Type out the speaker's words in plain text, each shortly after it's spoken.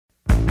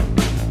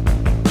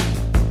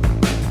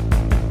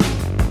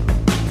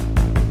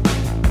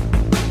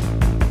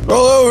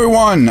Hello,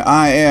 everyone.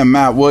 I am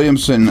Matt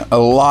Williamson. A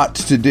lot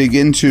to dig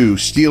into,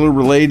 Steeler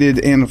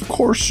related, and of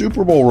course,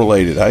 Super Bowl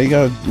related. You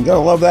gotta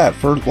love that.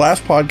 For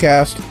last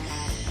podcast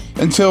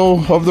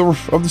until of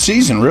the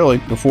season, really,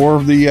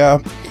 before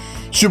the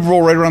Super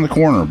Bowl right around the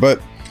corner.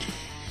 But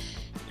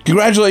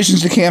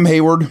congratulations to Cam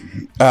Hayward.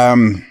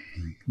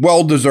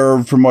 Well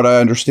deserved, from what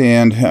I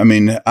understand. I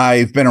mean,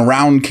 I've been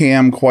around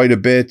Cam quite a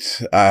bit.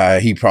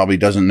 He probably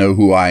doesn't know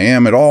who I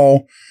am at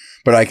all.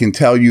 But I can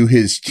tell you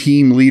his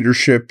team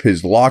leadership,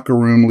 his locker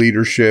room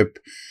leadership,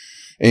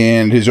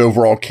 and his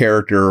overall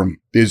character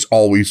is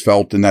always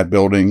felt in that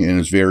building and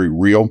is very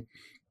real.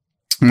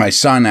 My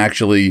son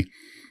actually,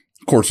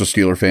 of course, a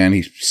Steeler fan.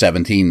 He's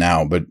 17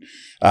 now, but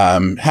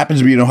happens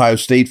to be an Ohio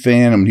State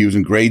fan. When he was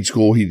in grade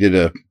school, he did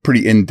a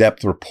pretty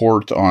in-depth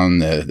report on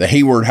the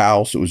Hayward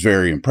house. It was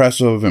very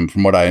impressive. And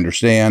from what I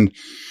understand,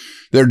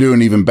 they're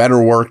doing even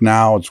better work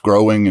now. It's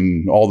growing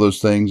and all those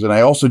things. And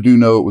I also do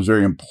know it was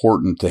very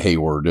important to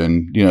Hayward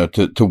and,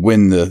 to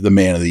win the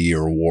Man of the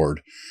Year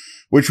award,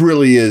 which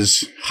really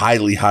is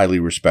highly, highly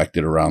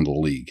respected around the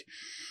league.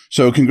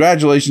 So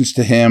congratulations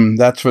to him.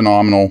 That's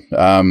phenomenal.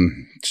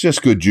 It's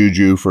just good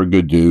juju for a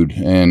good dude.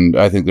 And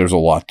I think there's a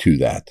lot to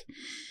that.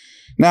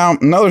 Now,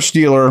 another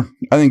Steeler,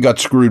 I think, got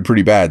screwed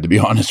pretty bad, to be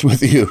honest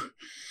with you.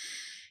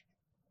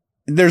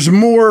 There's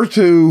more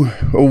to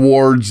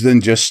awards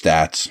than just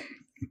stats.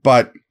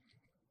 But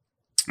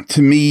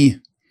to me,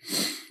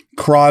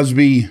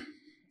 Crosby,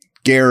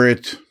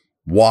 Garrett,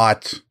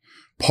 Watt,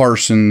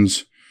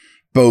 Parsons,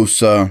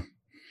 Bosa,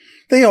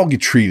 they all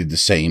get treated the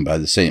same by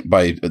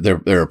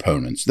their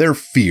opponents. They're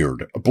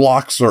feared.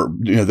 Blocks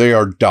they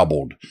are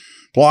doubled.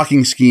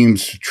 Blocking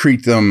schemes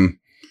treat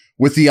them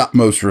with the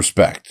utmost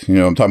respect.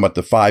 I'm talking about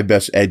the 5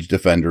 best edge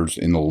defenders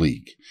in the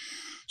league.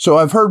 So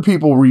I've heard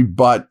people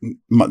rebut,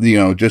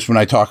 just when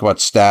I talk about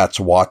stats,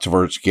 Watts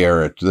versus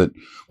Garrett, that,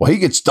 well, he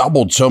gets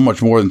doubled so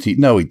much more than TJ.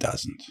 No, he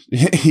doesn't.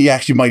 He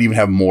actually might even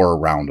have more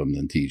around him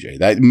than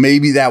TJ.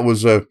 Maybe that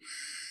was an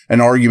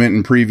argument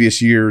in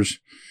previous years,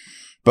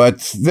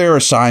 but their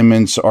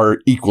assignments are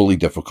equally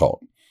difficult.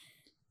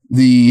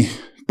 The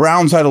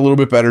Browns had a little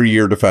bit better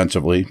year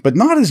defensively, but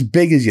not as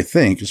big as you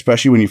think,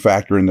 especially when you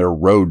factor in their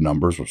road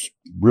numbers was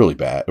really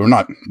bad. Or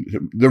not,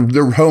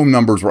 their home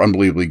numbers were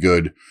unbelievably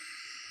good.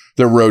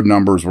 Their road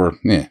numbers were,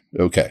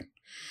 okay.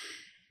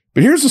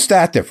 But here's the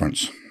stat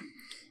difference,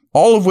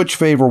 all of which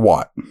favor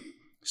Watt.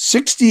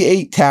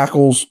 68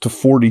 tackles to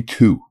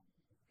 42.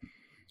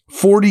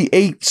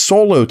 48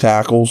 solo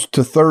tackles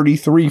to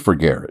 33 for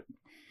Garrett.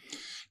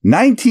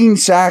 19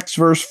 sacks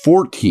versus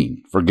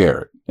 14 for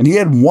Garrett. And he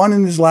had 1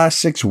 in his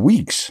last 6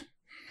 weeks.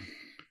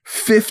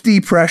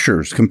 50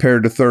 pressures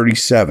compared to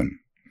 37.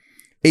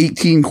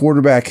 18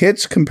 quarterback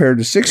hits compared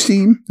to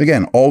 16.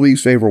 Again, all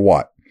these favor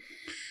Watt.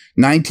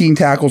 19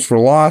 tackles for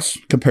loss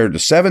compared to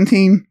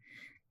 17.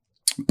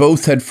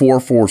 Both had 4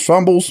 forced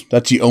fumbles.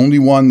 That's the only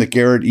one that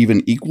Garrett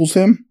even equals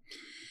him.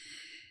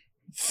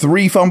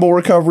 3 fumble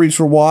recoveries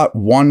for Watt,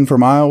 1 for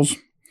Miles.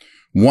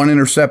 1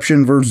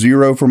 interception versus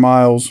 0 for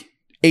Miles.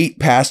 8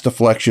 pass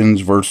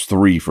deflections versus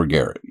 3 for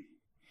Garrett.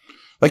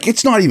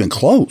 It's not even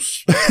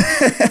close.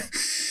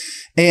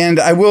 And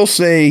I will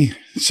say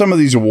some of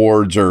these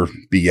awards are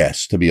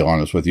BS, to be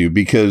honest with you,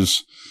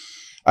 because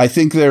I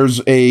think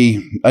there's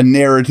a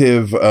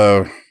narrative,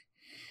 a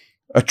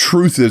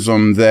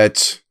truthism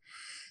that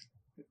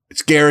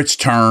it's Garrett's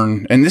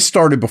turn. And this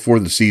started before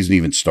the season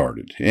even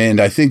started.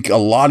 And I think a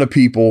lot of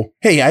people,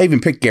 I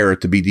even picked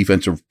Garrett to be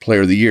Defensive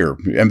Player of the Year,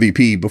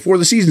 MVP, before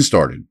the season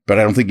started. But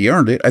I don't think he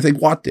earned it. I think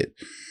Watt did.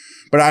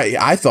 But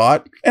I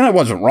thought, and I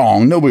wasn't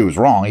wrong. Nobody was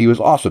wrong. He was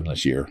awesome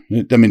this year.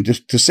 I mean,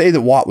 just to say that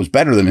Watt was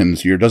better than him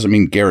this year doesn't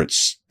mean Garrett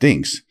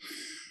stinks.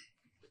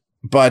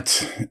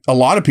 But a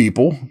lot of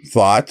people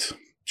thought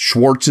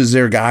Schwartz is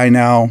their guy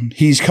now.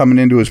 He's coming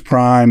into his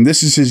prime.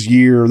 This is his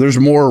year. There's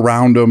more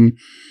around him.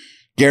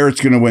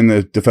 Garrett's going to win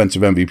the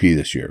defensive MVP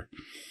this year.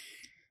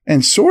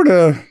 And sort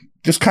of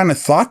just kind of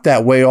thought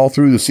that way all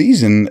through the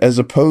season, as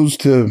opposed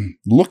to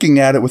looking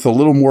at it with a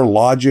little more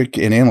logic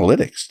and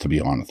analytics, to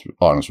be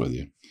honest with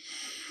you.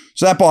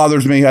 So that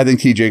bothers me. I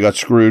think TJ got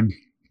screwed.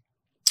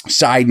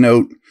 Side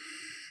note,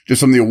 just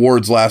some of the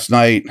awards last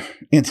night,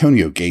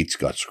 Antonio Gates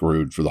got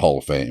screwed for the Hall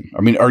of Fame.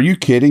 I mean, are you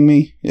kidding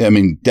me? I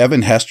mean,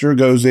 Devin Hester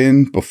goes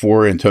in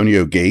before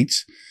Antonio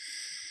Gates.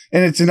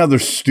 And it's another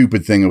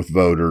stupid thing with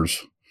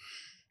voters.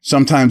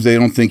 Sometimes they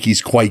don't think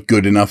he's quite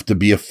good enough to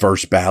be a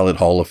first ballot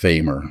Hall of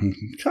Famer.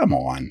 Come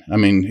on. I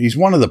mean, he's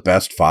one of the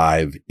best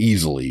 5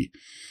 easily,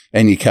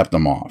 and you kept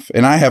him off.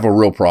 And I have a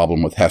real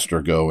problem with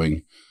Hester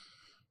going.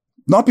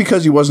 Not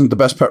because he wasn't the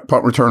best punt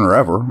returner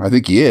ever. I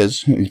think he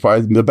is. He's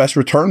probably the best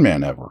return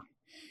man ever.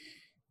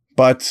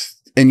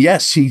 And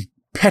yes, he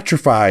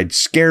petrified,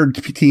 scared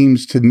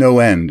teams to no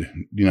end,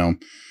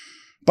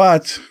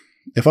 But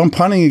if I'm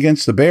punting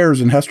against the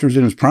Bears and Hester's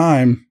in his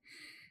prime,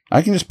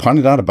 I can just punt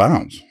it out of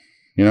bounds.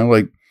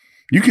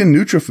 You can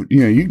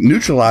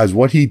neutralize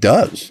what he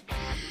does.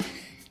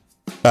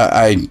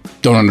 I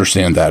don't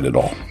understand that at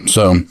all.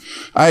 So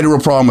I had a real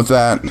problem with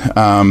that.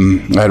 I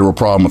had a real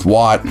problem with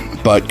Watt,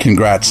 but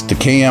congrats to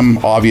Cam.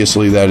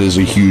 Obviously, that is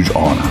a huge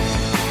honor.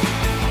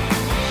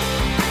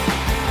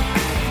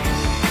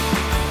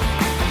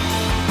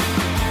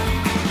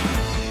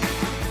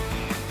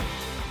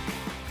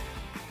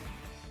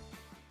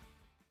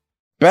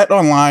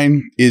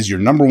 BetOnline is your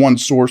number one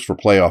source for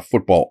playoff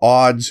football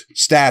odds,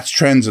 stats,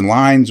 trends, and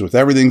lines with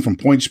everything from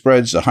point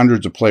spreads to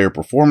hundreds of player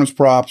performance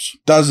props,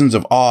 dozens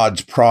of odds,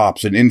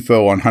 props, and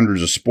info on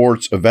hundreds of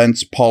sports,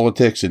 events,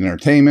 politics, and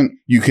entertainment.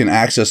 You can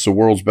access the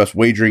world's best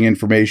wagering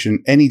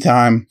information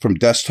anytime from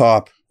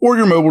desktop or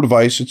your mobile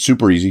device. It's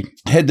super easy.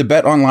 Head to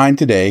BetOnline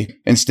today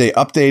and stay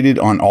updated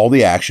on all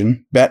the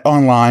action.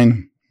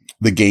 BetOnline,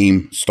 the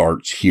game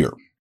starts here.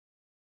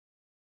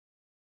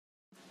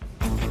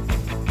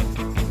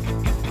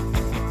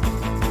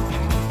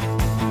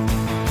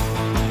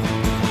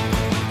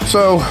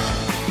 So,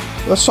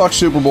 let's talk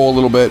Super Bowl a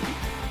little bit.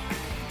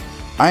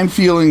 I'm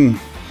feeling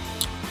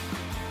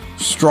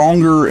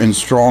stronger and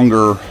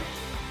stronger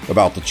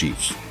about the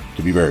Chiefs,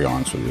 to be very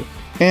honest with you.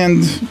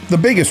 And the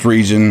biggest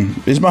reason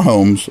is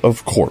Mahomes,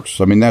 of course.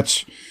 I mean,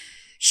 that's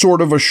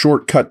sort of a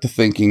shortcut to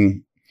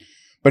thinking,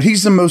 but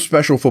he's the most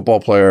special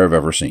football player I've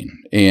ever seen.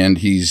 And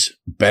he's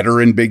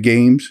better in big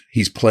games.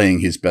 He's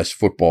playing his best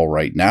football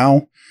right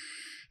now.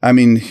 I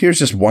mean, here's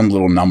just one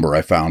little number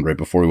I found right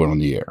before we went on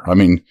the air. I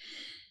mean,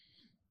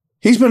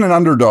 he's been an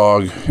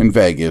underdog in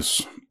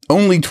Vegas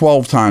only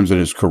 12 times in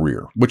his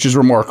career, which is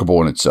remarkable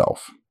in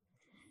itself.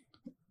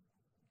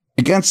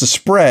 Against the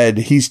spread,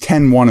 he's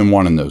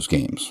 10-1-1 in those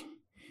games.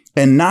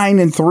 And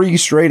 9-3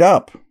 straight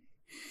up.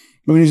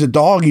 When he's a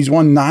dog, he's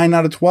won 9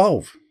 out of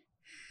 12.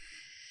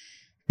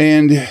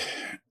 And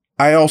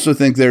I also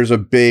think there's a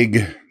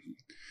big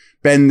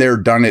been there,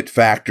 done it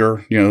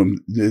factor. You know,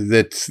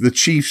 that the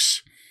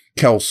Chiefs,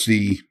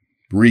 Kelsey,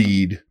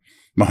 Reed,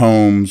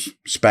 Mahomes,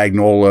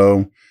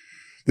 Spagnuolo,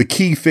 the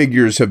key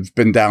figures have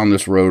been down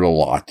this road a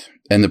lot,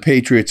 and the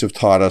Patriots have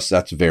taught us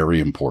that's very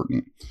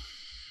important.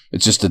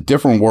 It's just a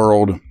different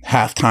world.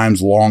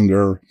 Halftime's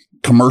longer.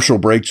 Commercial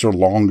breaks are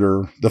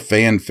longer. The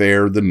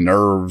fanfare, the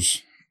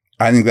nerves.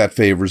 I think that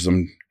favors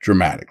them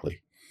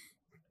dramatically.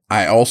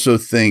 I also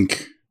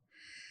think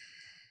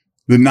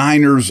the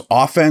Niners'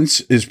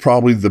 offense is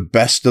probably the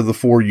best of the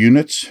four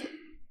units,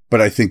 but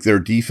I think their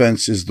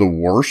defense is the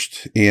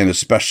worst, and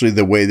especially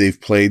the way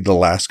they've played the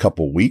last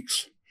couple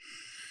weeks.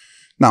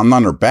 Now,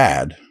 none are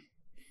bad.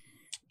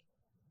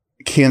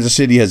 Kansas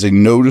City has a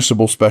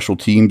noticeable special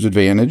teams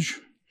advantage.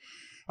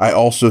 I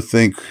also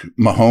think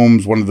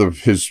Mahomes, one of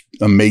his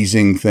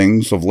amazing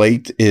things of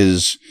late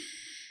is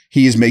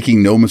he is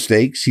making no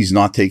mistakes. He's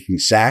not taking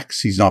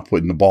sacks. He's not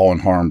putting the ball in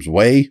harm's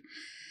way.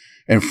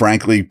 And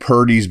frankly,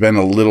 Purdy's been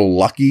a little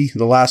lucky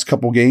the last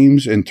couple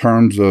games in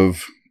terms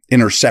of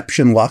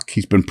interception luck.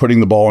 He's been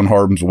putting the ball in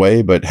harm's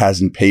way, but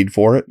hasn't paid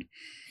for it.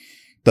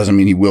 Doesn't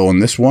mean he will in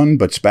this one,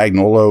 but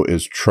Spagnuolo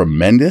is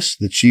tremendous,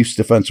 the Chiefs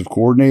defensive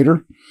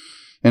coordinator,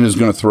 and is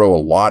going to throw a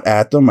lot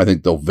at them. I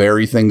think they'll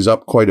vary things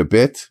up quite a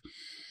bit.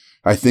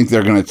 I think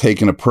they're going to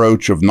take an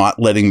approach of not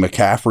letting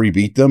McCaffrey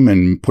beat them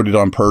and put it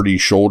on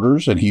Purdy's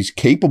shoulders, and he's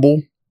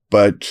capable,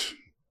 but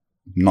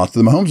not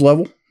to the Mahomes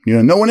level. You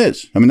know, no one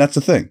is. I mean, that's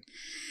the thing.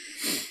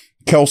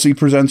 Kelsey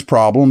presents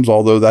problems,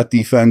 although that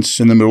defense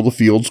in the middle of the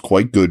field is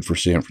quite good for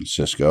San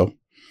Francisco.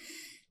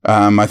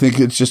 I think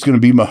it's just going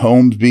to be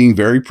Mahomes being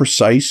very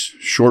precise,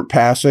 short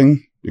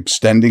passing,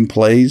 extending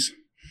plays.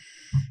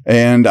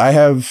 And I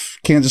have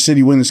Kansas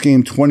City win this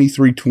game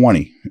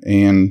 23-20.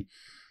 And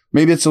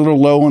maybe it's a little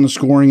low on the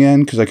scoring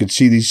end because I could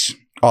see these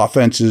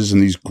offenses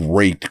and these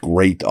great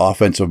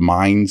offensive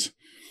minds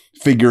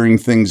figuring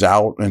things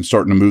out and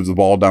starting to move the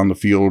ball down the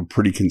field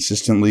pretty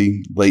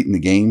consistently late in the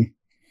game.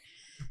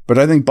 But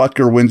I think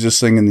Butker wins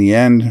this thing in the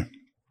end.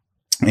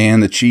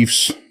 And the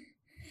Chiefs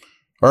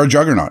are a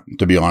juggernaut,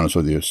 to be honest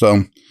with you.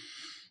 So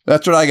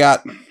that's what I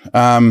got.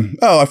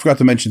 I forgot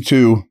to mention,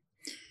 too,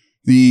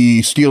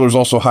 the Steelers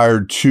also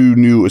hired 2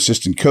 new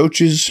assistant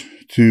coaches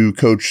to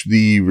coach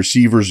the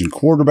receivers and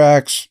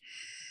quarterbacks.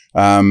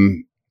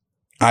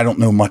 I don't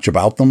know much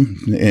about them,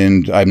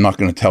 and I'm not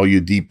going to tell you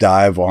a deep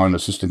dive on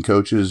assistant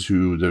coaches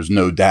who there's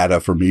no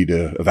data for me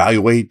to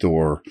evaluate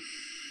or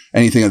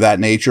anything of that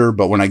nature.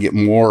 But when I get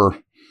more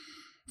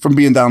from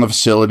being down the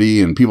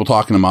facility and people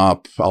talking them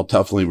up, I'll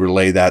definitely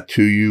relay that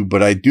to you.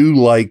 But I do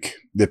like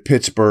that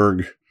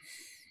Pittsburgh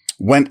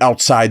went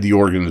outside the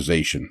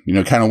organization,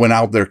 kind of went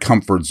out their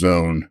comfort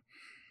zone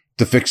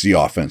to fix the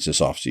offense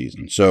this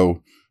offseason.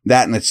 So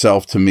that in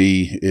itself to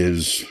me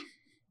is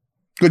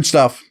good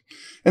stuff.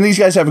 And these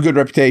guys have a good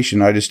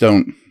reputation. I just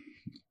don't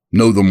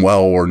know them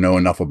well or know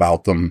enough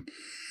about them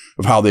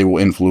of how they will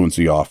influence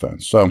the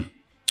offense. So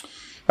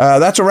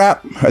that's a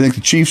wrap. I think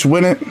the Chiefs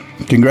win it.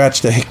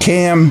 Congrats to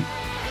Cam.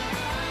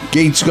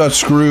 Gates got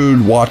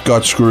screwed. Watt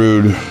got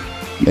screwed.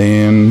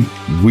 And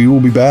we will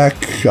be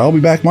back. I'll be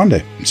back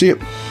Monday. See you.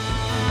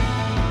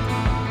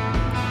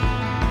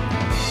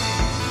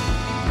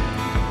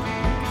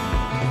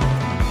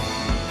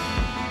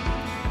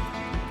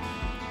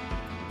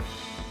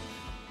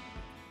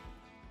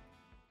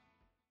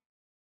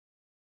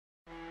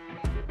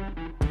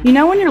 You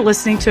know when you're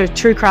listening to a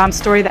true crime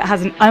story that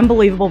has an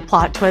unbelievable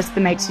plot twist that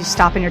makes you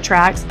stop in your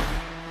tracks?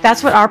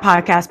 That's what our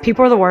podcast,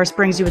 People Are the Worst,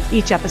 brings you with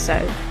each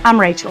episode. I'm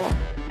Rachel.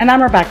 And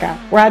I'm Rebecca.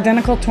 We're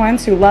identical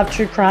twins who love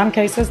true crime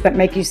cases that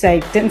make you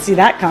say, didn't see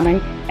that coming,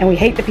 and we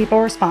hate the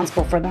people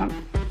responsible for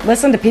them.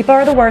 Listen to People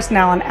Are the Worst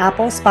now on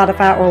Apple,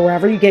 Spotify, or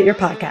wherever you get your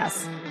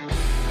podcasts.